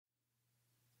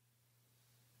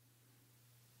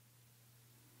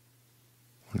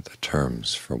with the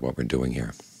terms for what we're doing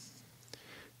here.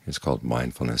 It's called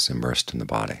mindfulness immersed in the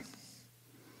body.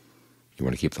 You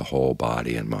want to keep the whole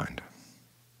body in mind.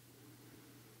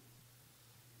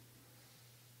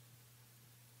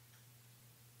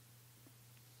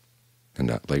 And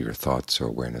not let your thoughts or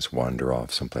awareness wander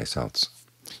off someplace else.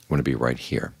 You want to be right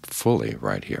here, fully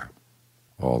right here,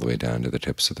 all the way down to the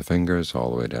tips of the fingers, all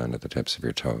the way down to the tips of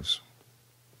your toes.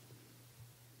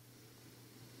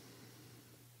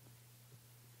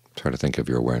 Try to think of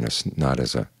your awareness not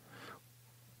as a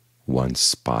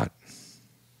one-spot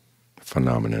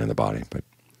phenomenon in the body, but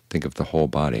think of the whole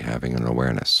body having an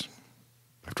awareness.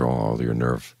 After all your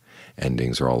nerve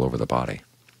endings are all over the body,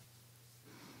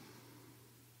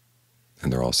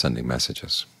 and they're all sending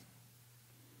messages.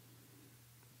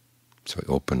 So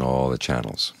we open all the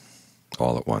channels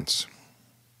all at once.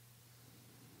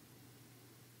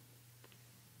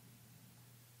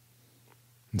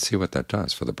 And see what that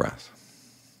does for the breath.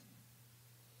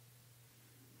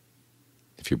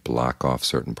 If you block off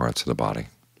certain parts of the body,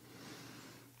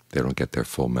 they don't get their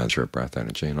full measure of breath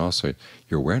energy, and also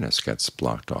your awareness gets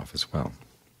blocked off as well.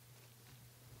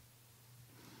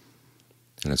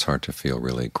 And it's hard to feel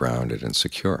really grounded and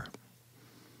secure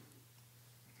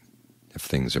if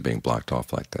things are being blocked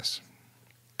off like this,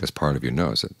 because part of you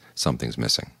knows that something's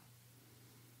missing.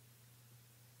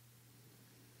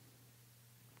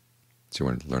 So you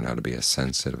want to learn how to be as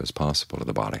sensitive as possible to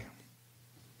the body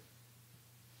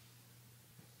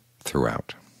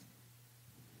throughout.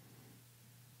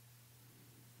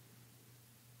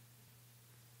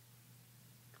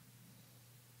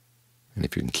 And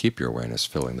if you can keep your awareness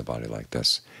filling the body like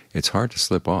this, it's hard to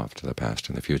slip off to the past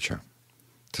and the future.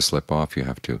 To slip off, you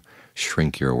have to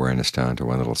shrink your awareness down to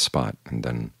one little spot, and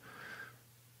then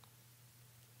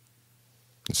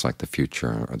it's like the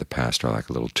future or the past are like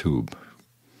a little tube.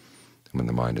 And when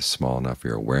the mind is small enough,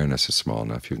 your awareness is small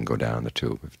enough, you can go down the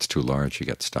tube. If it's too large, you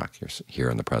get stuck. You're here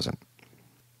in the present.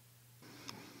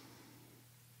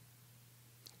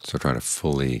 So try to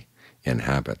fully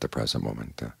inhabit the present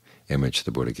moment. The image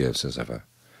the Buddha gives is of a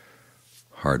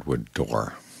hardwood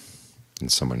door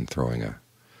and someone throwing a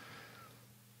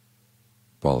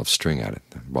ball of string at it.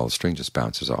 The ball of string just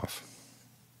bounces off.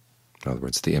 In other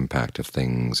words, the impact of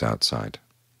things outside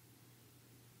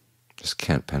just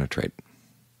can't penetrate.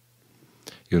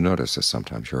 You'll notice this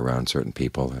sometimes. You're around certain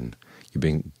people and you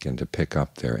begin to pick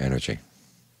up their energy.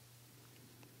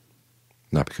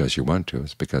 Not because you want to,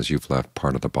 it's because you've left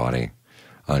part of the body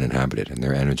uninhabited, and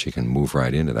their energy can move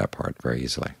right into that part very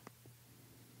easily.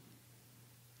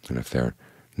 And if they're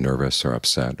nervous or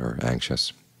upset or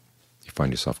anxious, you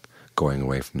find yourself going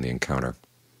away from the encounter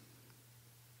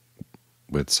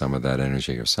with some of that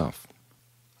energy yourself.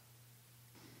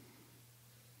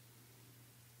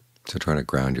 So try to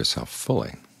ground yourself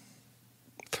fully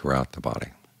throughout the body.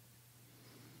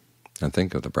 And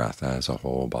think of the breath as a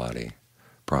whole body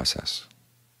process.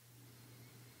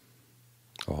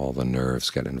 All the nerves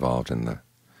get involved in the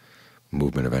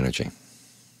movement of energy.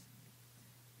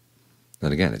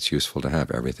 And again, it's useful to have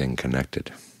everything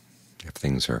connected. If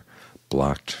things are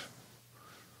blocked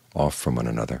off from one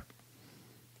another,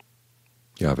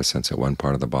 you have a sense that one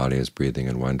part of the body is breathing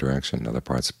in one direction, another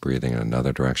part's breathing in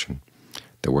another direction.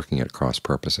 They're working at cross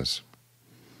purposes.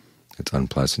 It's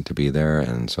unpleasant to be there,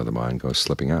 and so the mind goes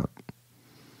slipping out.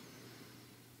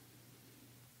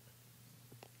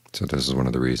 So this is one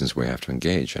of the reasons we have to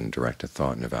engage in directed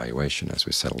thought and evaluation as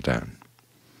we settle down,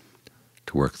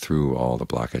 to work through all the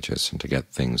blockages and to get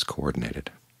things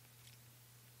coordinated.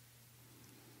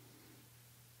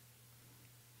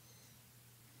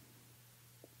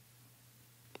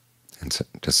 And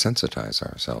to sensitize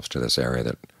ourselves to this area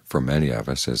that for many of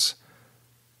us is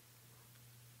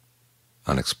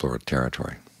unexplored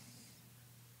territory.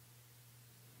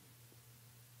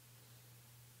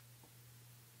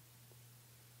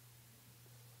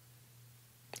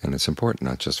 And it's important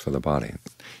not just for the body.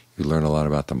 You learn a lot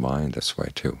about the mind this way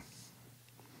too,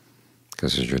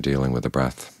 because as you're dealing with the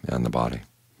breath and the body,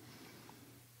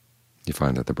 you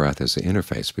find that the breath is the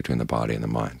interface between the body and the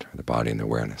mind, or the body and the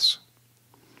awareness.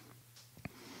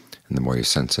 And the more you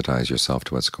sensitize yourself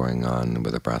to what's going on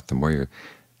with the breath, the more you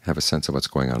have a sense of what's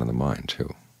going on in the mind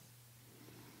too.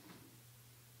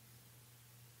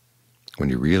 When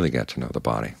you really get to know the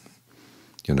body,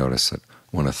 you'll notice that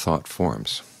when a thought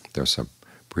forms, there's a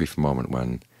brief moment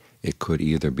when it could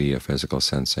either be a physical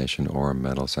sensation or a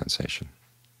mental sensation.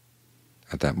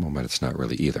 At that moment, it's not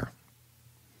really either.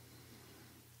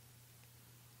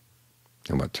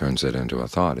 And what turns it into a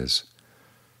thought is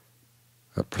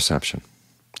a perception,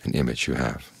 an image you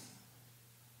have.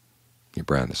 You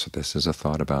brand this. So this is a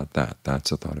thought about that.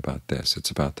 That's a thought about this.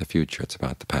 It's about the future. It's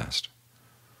about the past.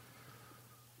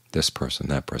 this person,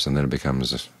 that person. Then it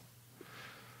becomes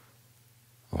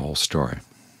a whole story.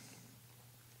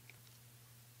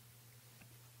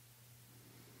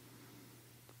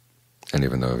 And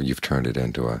even though you've turned it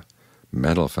into a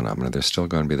mental phenomenon, there's still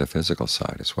going to be the physical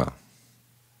side as well.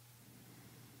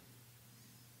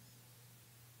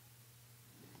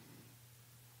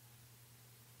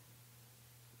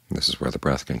 This is where the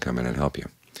breath can come in and help you.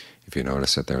 If you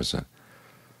notice that there's a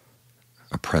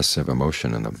oppressive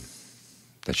emotion in them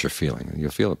that you're feeling, and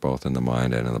you'll feel it both in the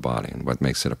mind and in the body. And what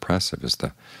makes it oppressive is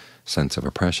the sense of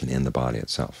oppression in the body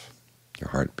itself. Your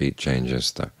heartbeat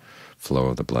changes, the flow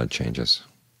of the blood changes,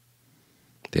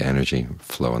 the energy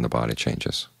flow in the body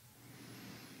changes.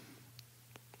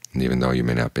 And even though you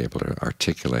may not be able to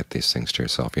articulate these things to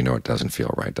yourself, you know it doesn't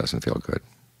feel right, doesn't feel good.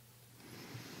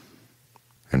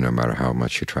 And no matter how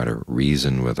much you try to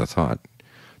reason with a thought,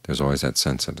 there's always that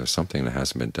sense that there's something that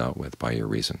hasn't been dealt with by your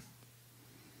reason.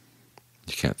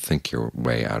 You can't think your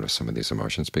way out of some of these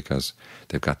emotions because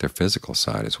they've got their physical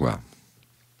side as well.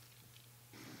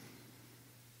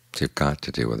 So you've got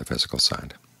to deal with the physical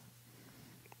side.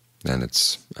 And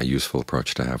it's a useful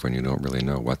approach to have when you don't really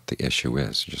know what the issue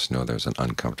is. You just know there's an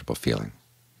uncomfortable feeling.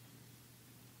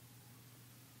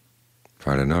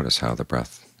 Try to notice how the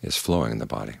breath is flowing in the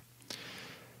body.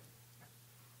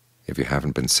 If you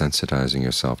haven't been sensitizing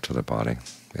yourself to the body,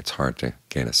 it's hard to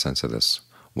gain a sense of this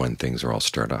when things are all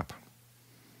stirred up.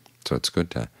 So it's good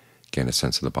to gain a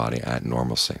sense of the body at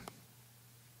normalcy,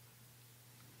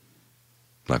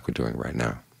 like we're doing right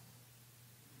now.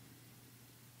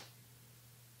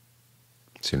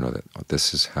 So you know that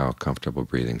this is how comfortable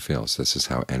breathing feels. This is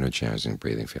how energizing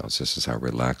breathing feels. This is how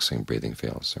relaxing breathing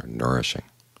feels, or nourishing.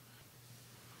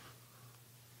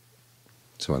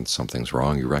 So when something's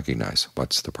wrong, you recognize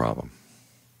what's the problem.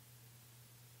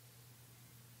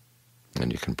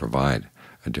 And you can provide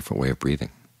a different way of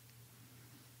breathing.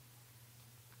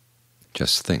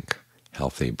 Just think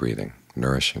healthy breathing,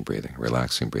 nourishing breathing,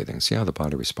 relaxing breathing. See how the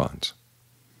body responds.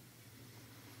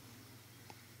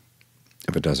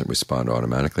 If it doesn't respond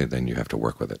automatically, then you have to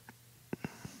work with it.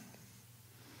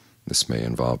 This may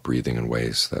involve breathing in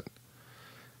ways that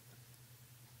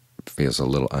feels a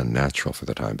little unnatural for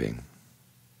the time being.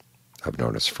 I've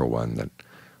noticed, for one, that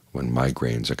when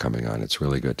migraines are coming on, it's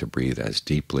really good to breathe as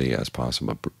deeply as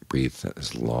possible, breathe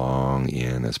as long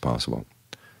in as possible,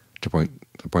 to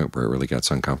the point where it really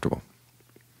gets uncomfortable.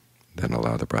 Then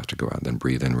allow the breath to go out, then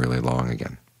breathe in really long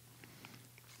again.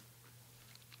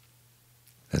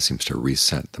 That seems to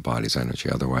reset the body's energy.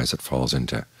 Otherwise it falls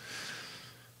into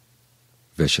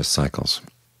vicious cycles.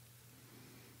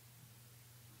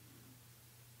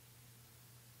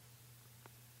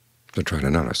 So try to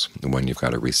notice when you've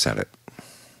got to reset it,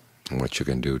 and what you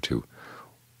can do to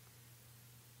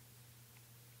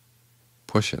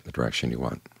push it in the direction you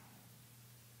want.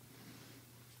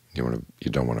 You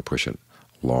don't want to push it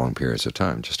long periods of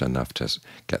time, just enough to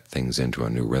get things into a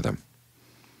new rhythm.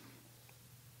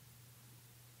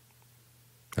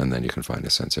 And then you can find a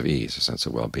sense of ease, a sense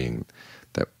of well-being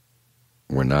that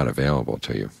were not available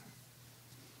to you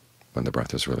when the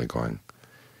breath is really going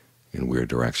in weird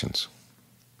directions.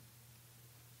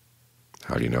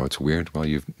 How do you know it's weird? Well,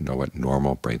 you know what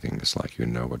normal breathing is like. You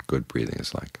know what good breathing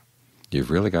is like.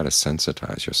 You've really got to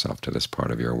sensitize yourself to this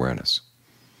part of your awareness.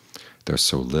 There's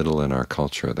so little in our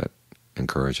culture that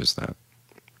encourages that.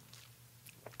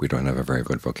 We don't have a very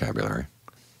good vocabulary.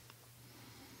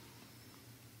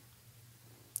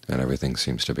 And everything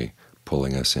seems to be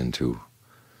pulling us into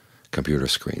computer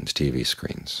screens, TV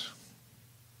screens,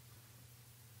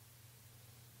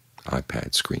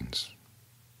 iPad screens.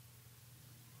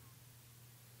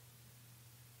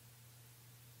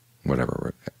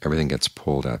 Whatever, everything gets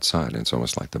pulled outside, and it's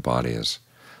almost like the body is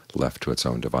left to its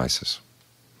own devices.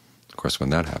 Of course, when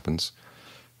that happens,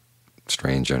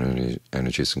 strange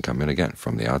energies can come in again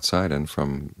from the outside and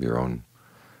from your own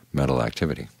mental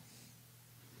activity.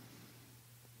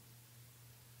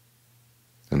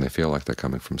 And they feel like they're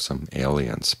coming from some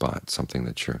alien spot, something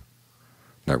that you're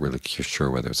not really sure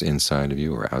whether it's inside of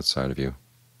you or outside of you.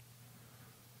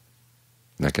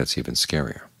 And that gets even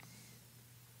scarier.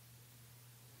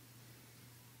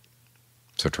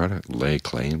 So try to lay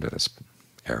claim to this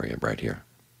area right here.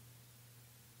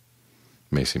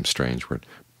 It may seem strange. We're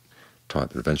taught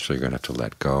that eventually you're going to have to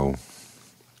let go.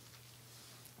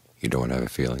 You don't want to have a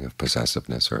feeling of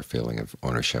possessiveness or a feeling of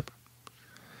ownership.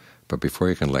 But before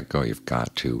you can let go, you've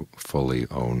got to fully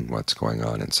own what's going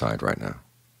on inside right now.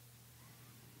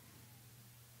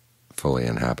 Fully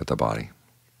inhabit the body.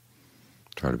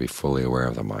 Try to be fully aware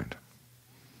of the mind.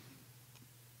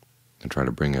 And try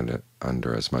to bring it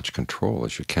under as much control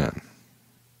as you can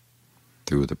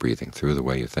through the breathing, through the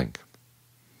way you think.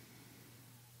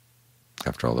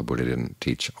 After all, the Buddha didn't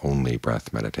teach only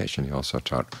breath meditation. He also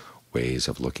taught ways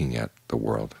of looking at the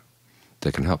world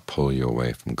that can help pull you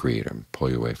away from greed, or pull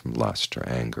you away from lust, or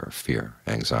anger, or fear,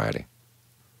 anxiety,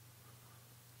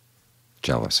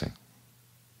 jealousy.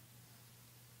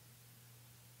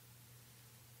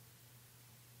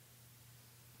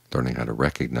 Learning how to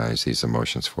recognize these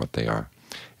emotions for what they are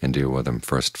and deal with them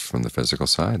first from the physical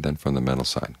side, then from the mental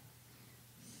side,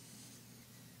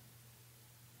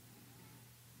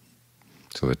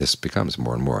 so that this becomes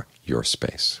more and more your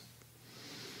space.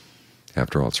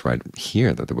 After all, it's right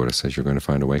here that the Buddha says you're going to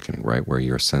find awakening, right where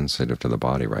you're sensitive to the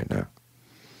body right now.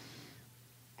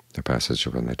 The passage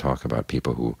when they talk about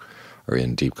people who are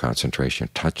in deep concentration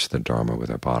touch the Dharma with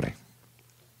their body.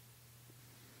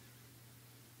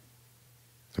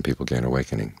 And people gain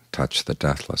awakening, touch the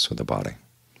deathless with the body.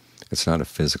 It's not a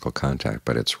physical contact,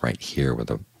 but it's right here where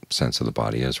the sense of the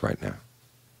body is right now.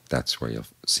 That's where you'll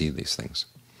see these things.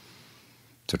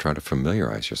 So try to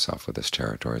familiarize yourself with this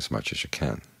territory as much as you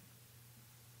can.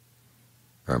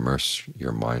 Or immerse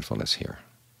your mindfulness here,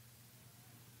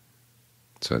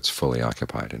 so it's fully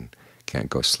occupied and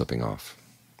can't go slipping off.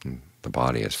 And the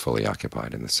body is fully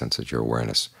occupied in the sense that your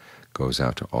awareness goes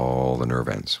out to all the nerve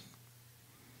ends.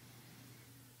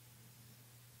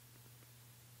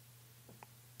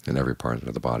 And every part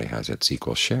of the body has its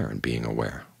equal share in being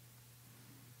aware.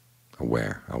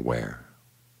 Aware, aware.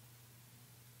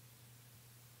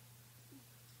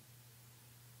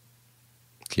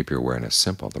 Keep your awareness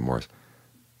simple. The more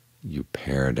you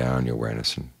pare down your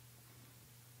awareness and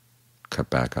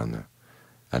cut back on the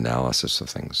analysis of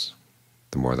things,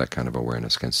 the more that kind of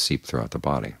awareness can seep throughout the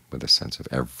body with a sense of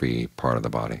every part of the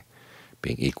body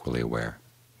being equally aware,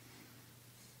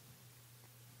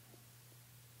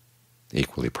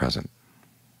 equally present.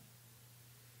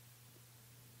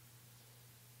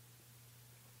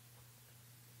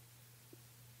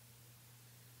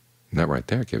 And that right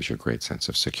there gives you a great sense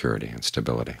of security and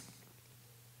stability.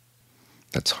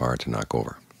 That's hard to knock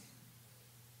over.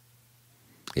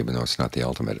 Even though it's not the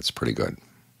ultimate, it's pretty good.